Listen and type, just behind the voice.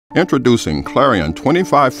Introducing Clarion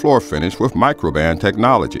 25 Floor Finish with Microban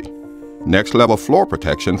technology. Next level floor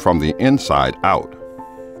protection from the inside out.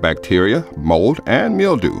 Bacteria, mold, and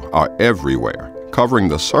mildew are everywhere, covering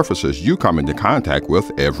the surfaces you come into contact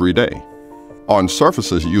with every day. On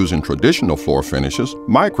surfaces using traditional floor finishes,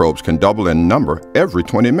 microbes can double in number every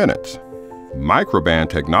 20 minutes. Microban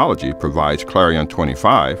technology provides Clarion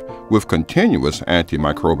 25 with continuous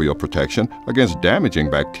antimicrobial protection against damaging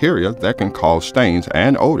bacteria that can cause stains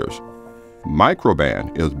and odors.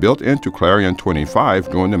 Microban is built into Clarion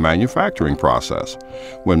 25 during the manufacturing process.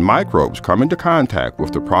 When microbes come into contact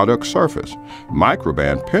with the product's surface,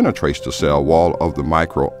 Microban penetrates the cell wall of the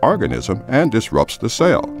microorganism and disrupts the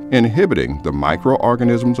cell, inhibiting the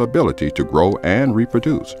microorganism's ability to grow and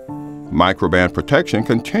reproduce. Microban protection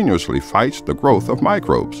continuously fights the growth of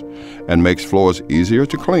microbes and makes floors easier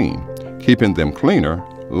to clean, keeping them cleaner,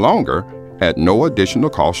 longer, at no additional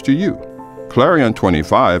cost to you. Clarion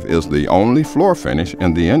 25 is the only floor finish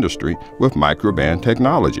in the industry with Microban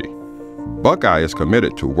technology. Buckeye is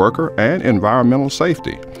committed to worker and environmental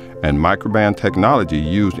safety, and Microban technology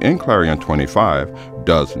used in Clarion 25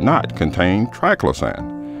 does not contain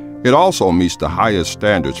triclosan. It also meets the highest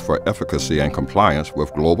standards for efficacy and compliance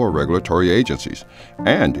with global regulatory agencies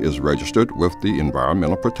and is registered with the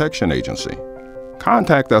Environmental Protection Agency.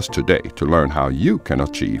 Contact us today to learn how you can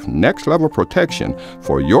achieve next-level protection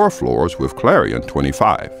for your floors with Clarion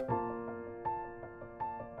 25.